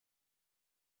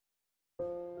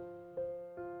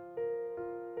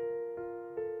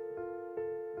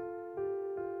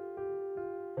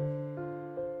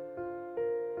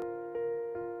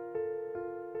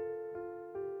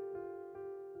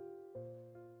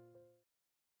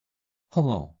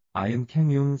Hello, I am Kim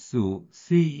Yoon-soo,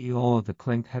 CEO of the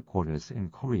Clank headquarters in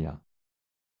Korea.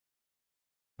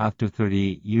 After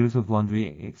 30 years of laundry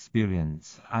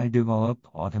experience, I developed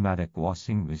automatic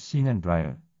washing machine and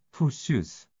dryer for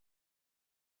shoes.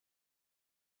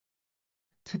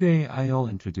 Today I'll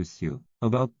introduce you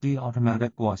about the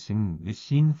automatic washing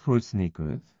machine for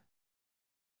sneakers.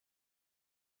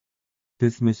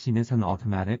 This machine is an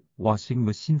automatic washing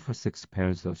machine for 6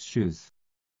 pairs of shoes.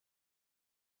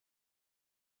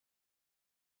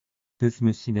 This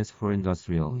machine is for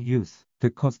industrial use.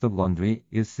 The cost of laundry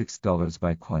is $6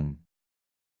 by coin.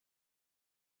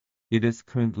 It is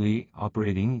currently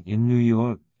operating in New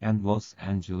York and Los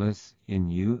Angeles in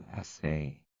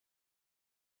USA.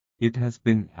 It has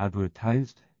been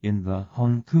advertised in the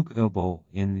한국일보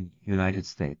in the United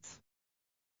States.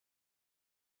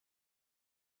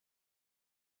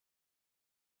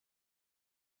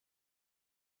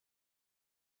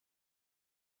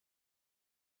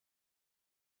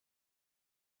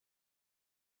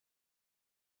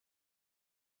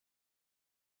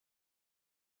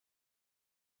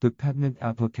 The patent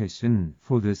application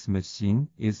for this machine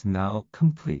is now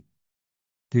complete.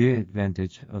 The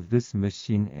advantage of this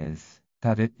machine is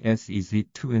that it is easy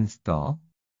to install.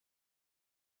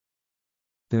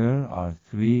 There are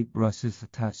 3 brushes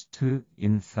attached to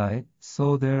inside,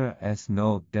 so there is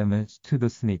no damage to the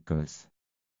sneakers.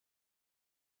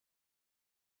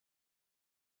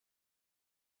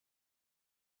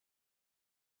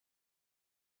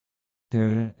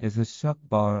 There is a shock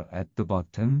bar at the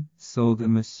bottom, so the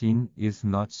machine is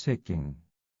not shaking.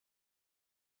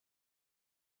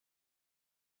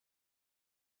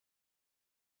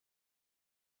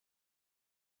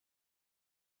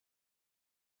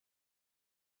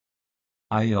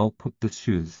 I'll put the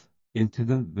shoes into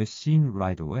the machine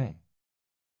right away.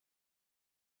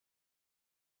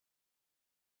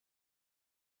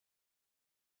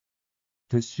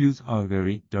 The shoes are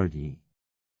very dirty.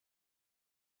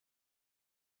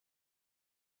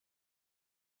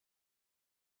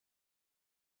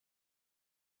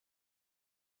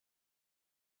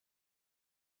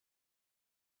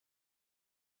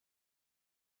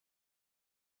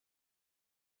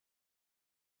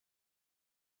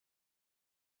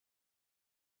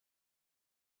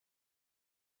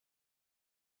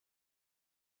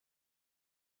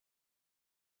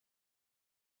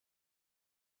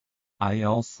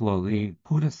 I'll slowly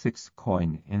put a 6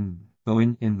 coin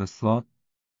going in the slot.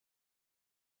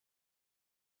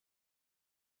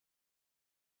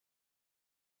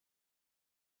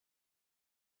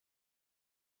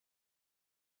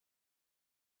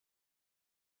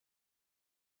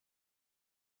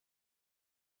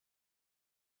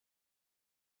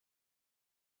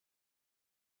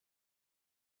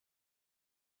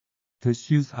 The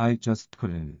shoes I just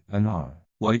put in are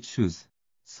white shoes,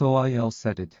 so I'll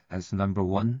set it as number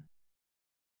 1.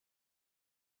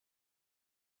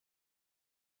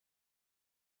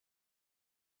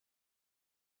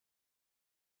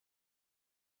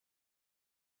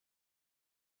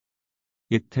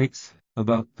 It takes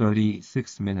about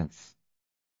 36 minutes.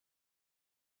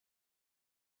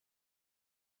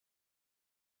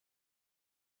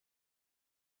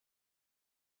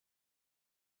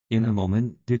 In a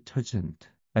moment, detergent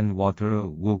and water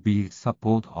will be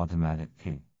supplied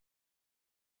automatically.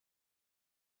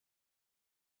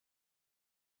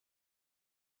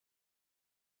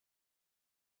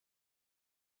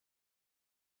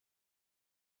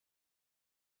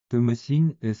 The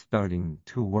machine is starting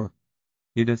to work.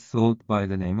 It is sold by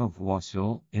the name of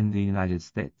Whatsup in the United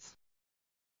States.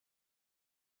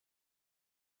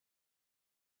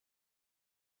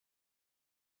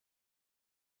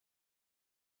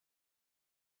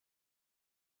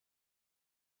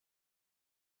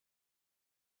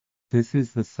 This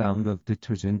is the sound of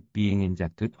detergent being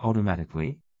injected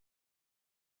automatically.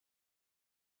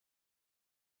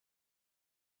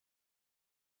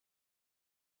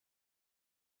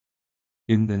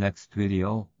 In the next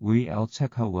video, we'll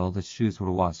check how well the shoes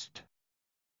were washed.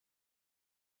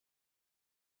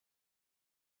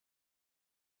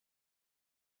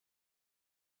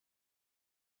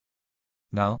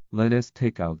 Now, let us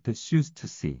take out the shoes to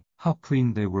see how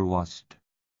clean they were washed.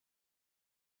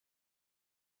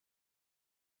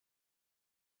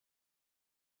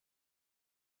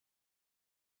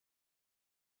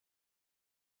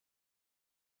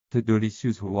 The dirty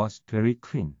shoes were washed very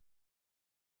clean.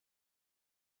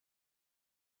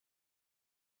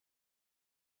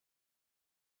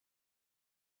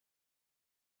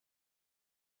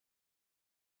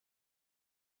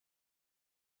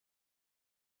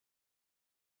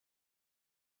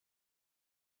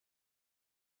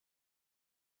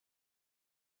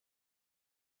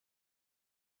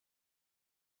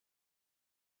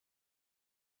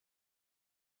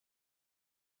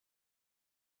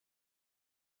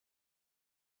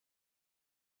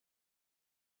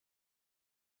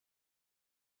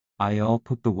 I'll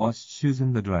put the washed shoes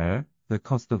in the dryer. The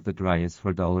cost of the dry is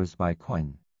 $4 by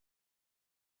coin.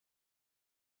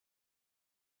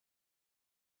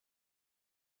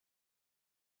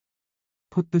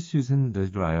 Put the shoes in the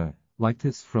dryer, like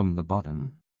this from the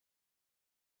bottom.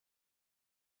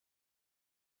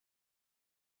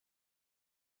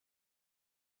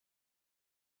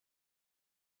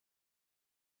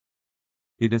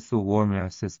 It is a warm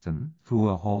air system through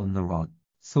a hole in the rod,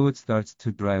 so it starts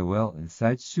to dry well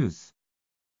inside shoes.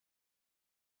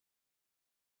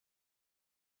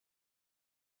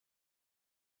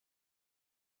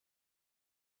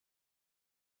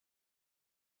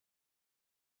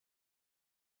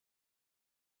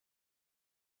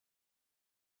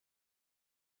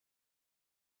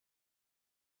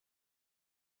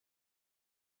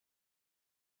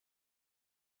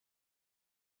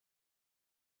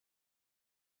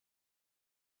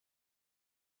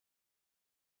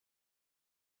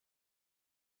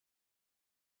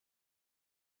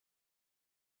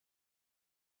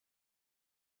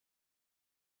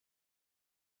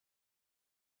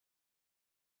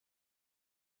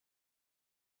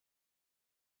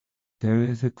 There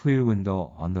is a clear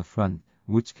window on the front,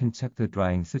 which can check the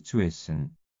drying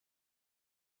situation.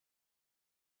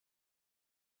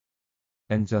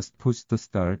 And just push the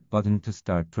start button to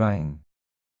start drying.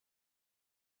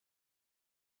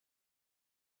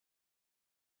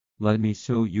 Let me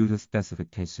show you the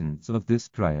specifications of this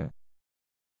dryer.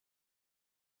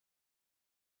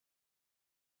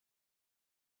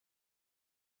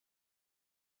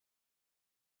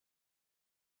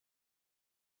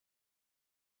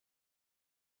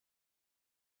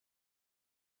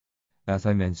 As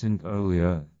I mentioned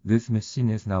earlier, this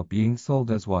machine is now being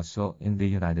sold as Whatsup in the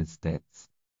United States.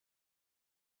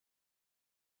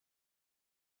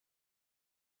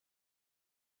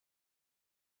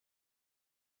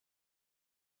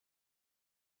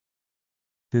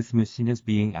 This machine is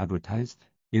being advertised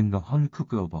in the Hankook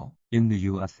Global in the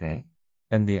USA,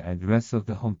 and the address of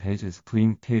the homepage is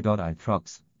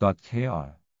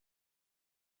cleank.itrucks.kr.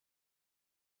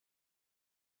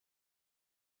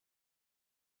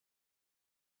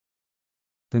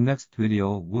 The next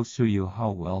video will show you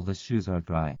how well the shoes are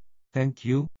dry. Thank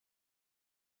you.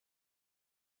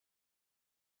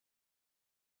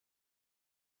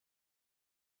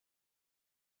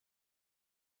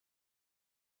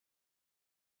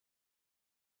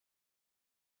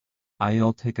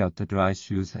 I'll take out the dry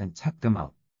shoes and check them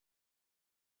out.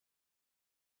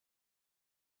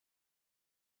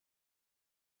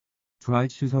 Dry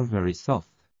shoes are very soft.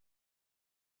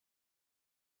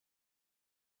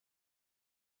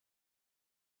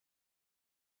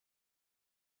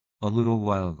 A little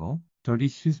while ago, dirty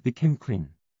shoes became clean.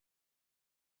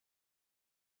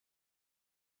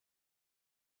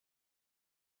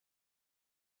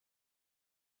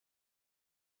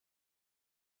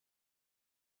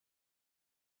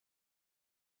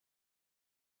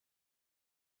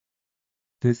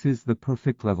 This is the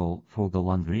perfect level for the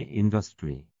laundry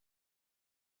industry.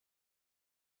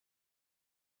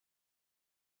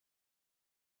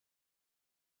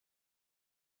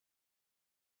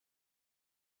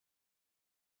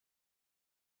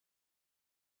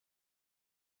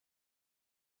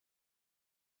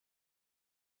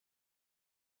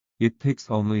 It takes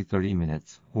only 30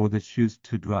 minutes for the shoes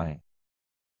to dry.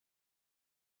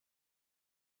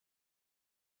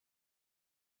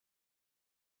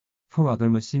 For other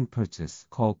machine purchase,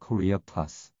 call Korea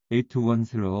Plus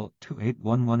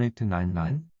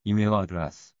 8210-2811-8299, email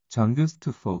address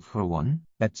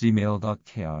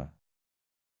jungus2441@gmail.kr.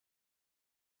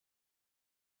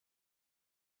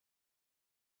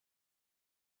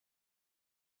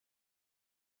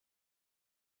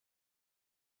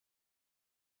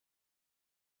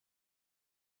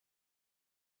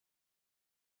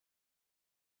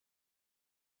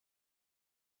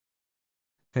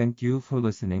 Thank you for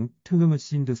listening to the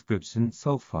machine description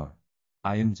so far.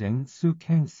 I am Jang Soo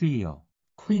Kang CEO,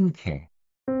 Clean K.